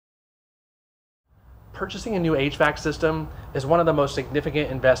Purchasing a new HVAC system is one of the most significant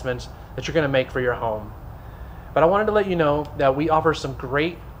investments that you're going to make for your home. But I wanted to let you know that we offer some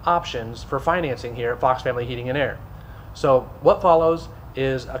great options for financing here at Fox Family Heating and Air. So what follows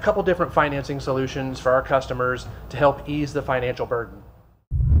is a couple different financing solutions for our customers to help ease the financial burden.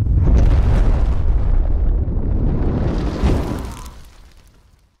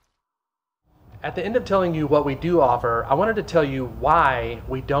 At the end of telling you what we do offer, I wanted to tell you why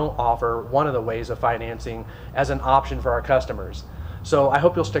we don't offer one of the ways of financing as an option for our customers. So I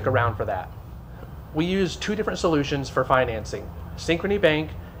hope you'll stick around for that. We use two different solutions for financing: Synchrony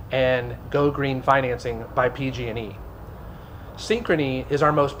Bank and GoGreen financing by PG&E. Synchrony is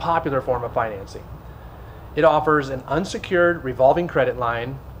our most popular form of financing. It offers an unsecured revolving credit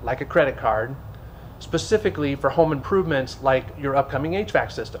line, like a credit card, specifically for home improvements like your upcoming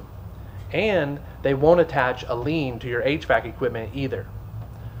HVAC system. And they won't attach a lien to your HVAC equipment either.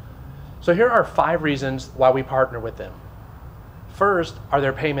 So here are 5 reasons why we partner with them. First are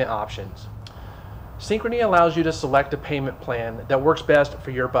their payment options. Synchrony allows you to select a payment plan that works best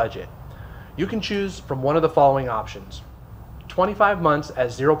for your budget. You can choose from one of the following options: 25 months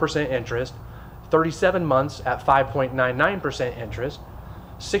at 0% interest, 37 months at 5.99% interest,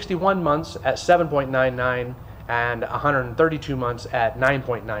 61 months at 7.99%, and 132 months at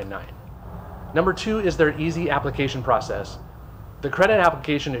 9.99%. Number 2 is their easy application process. The credit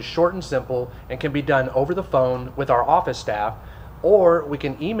application is short and simple and can be done over the phone with our office staff, or we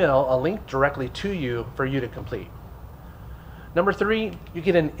can email a link directly to you for you to complete. Number 3, you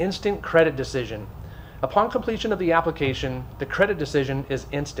get an instant credit decision. Upon completion of the application, the credit decision is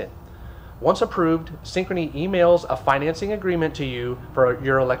instant. Once approved, Synchrony emails a financing agreement to you for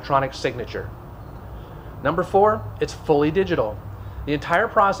your electronic signature. Number 4, it's fully digital. The entire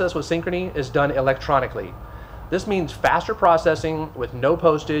process with Synchrony is done electronically. This means faster processing with no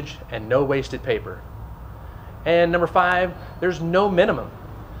postage and no wasted paper. And number 5, there's no minimum.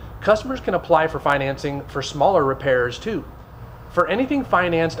 Customers can apply for financing for smaller repairs too. For anything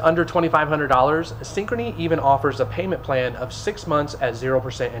financed under $2,500, Synchrony even offers a payment plan of 6 months at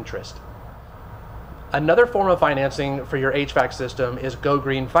 0% interest. Another form of financing for your HVAC system is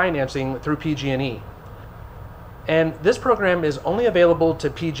GoGreen financing through PG&E. And this program is only available to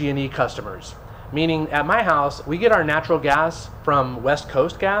PG&E customers, meaning at my house, we get our natural gas from West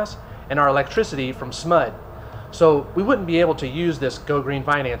Coast Gas and our electricity from SMUD. So we wouldn't be able to use this GoGreen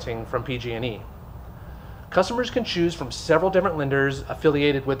financing from PG&E. Customers can choose from several different lenders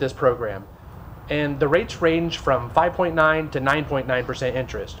affiliated with this program, and the rates range from 5.9 to 9.9%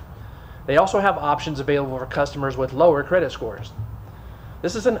 interest. They also have options available for customers with lower credit scores.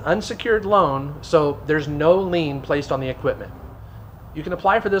 This is an unsecured loan, so there's no lien placed on the equipment. You can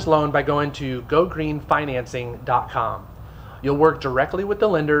apply for this loan by going to GoGreenFinancing.com. You'll work directly with the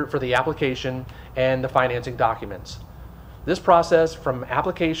lender for the application and the financing documents. This process from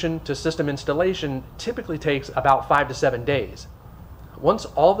application to system installation typically takes about 5 to 7 days. Once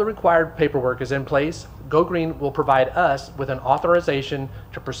all the required paperwork is in place, GoGreen will provide us with an authorization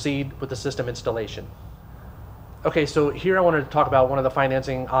to proceed with the system installation. Okay, so here I wanted to talk about one of the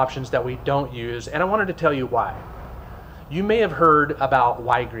financing options that we don't use, and I wanted to tell you why. You may have heard about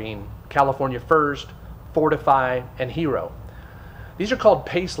GoGreen, California First, Fortify, and Hero. These are called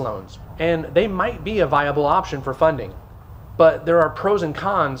PACE loans, and they might be a viable option for funding. But there are pros and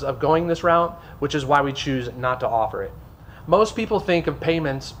cons of going this route, which is why we choose not to offer it. Most people think of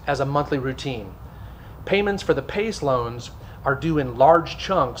payments as a monthly routine. Payments for the PACE loans are due in large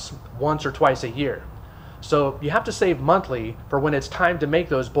chunks once or twice a year. So you have to save monthly for when it's time to make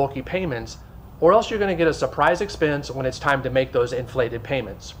those bulky payments, or else you're going to get a surprise expense when it's time to make those inflated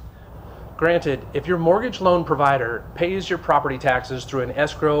payments. Granted, if your mortgage loan provider pays your property taxes through an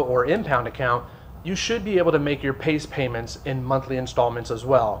escrow or impound account, you should be able to make your PACE payments in monthly installments as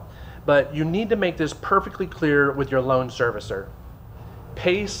well. But you need to make this perfectly clear with your loan servicer.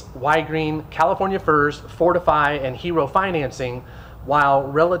 PACE, GoGreen, California First, Fortify, and Hero financing, while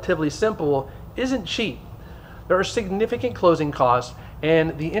relatively simple, isn't cheap. There are significant closing costs,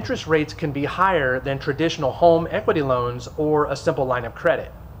 and the interest rates can be higher than traditional home equity loans or a simple line of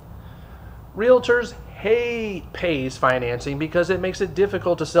credit. Realtors hate PACE financing because it makes it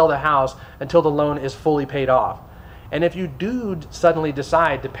difficult to sell the house until the loan is fully paid off. And if you do suddenly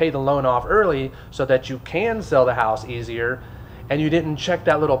decide to pay the loan off early so that you can sell the house easier, and you didn't check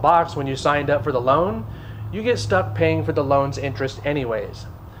that little box when you signed up for the loan, you get stuck paying for the loan's interest anyways.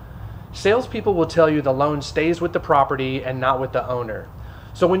 Salespeople will tell you the loan stays with the property and not with the owner.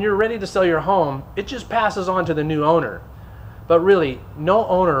 So when you're ready to sell your home, it just passes on to the new owner. But really, no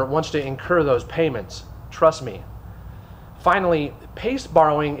owner wants to incur those payments. Trust me. Finally, PACE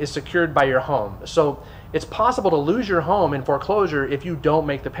borrowing is secured by your home, so it's possible to lose your home in foreclosure if you don't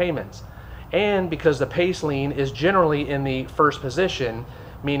make the payments. And because the PACE lien is generally in the first position,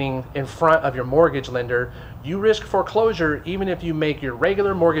 meaning in front of your mortgage lender, you risk foreclosure even if you make your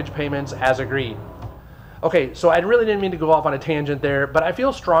regular mortgage payments as agreed. Okay, so I really didn't mean to go off on a tangent there, but I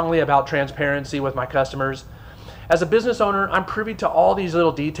feel strongly about transparency with my customers. As a business owner, I'm privy to all these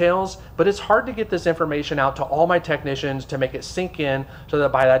little details, but it's hard to get this information out to all my technicians to make it sink in so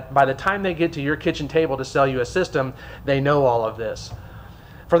that by the time they get to your kitchen table to sell you a system, they know all of this.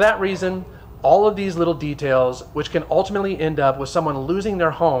 For that reason, all of these little details, which can ultimately end up with someone losing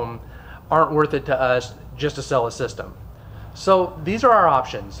their home, aren't worth it to us just to sell a system. So these are our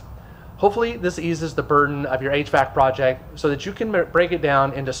options. Hopefully this eases the burden of your HVAC project so that you can break it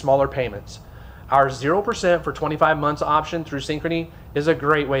down into smaller payments. Our 0% for 25 months option through Synchrony is a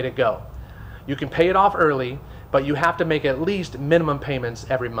great way to go. You can pay it off early, but you have to make at least minimum payments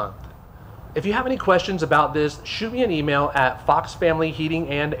every month. If you have any questions about this, shoot me an email at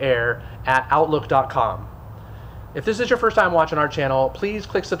foxfamilyheatingandair@outlook.com. If this is your first time watching our channel, please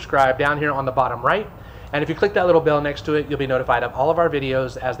click subscribe down here on the bottom right. And if you click that little bell next to it, you'll be notified of all of our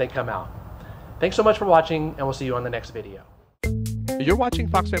videos as they come out. Thanks so much for watching, and we'll see you on the next video. You're watching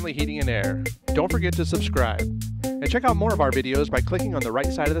Fox Family Heating and Air. Don't forget to subscribe. And check out more of our videos by clicking on the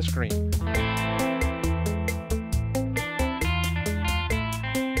right side of the screen.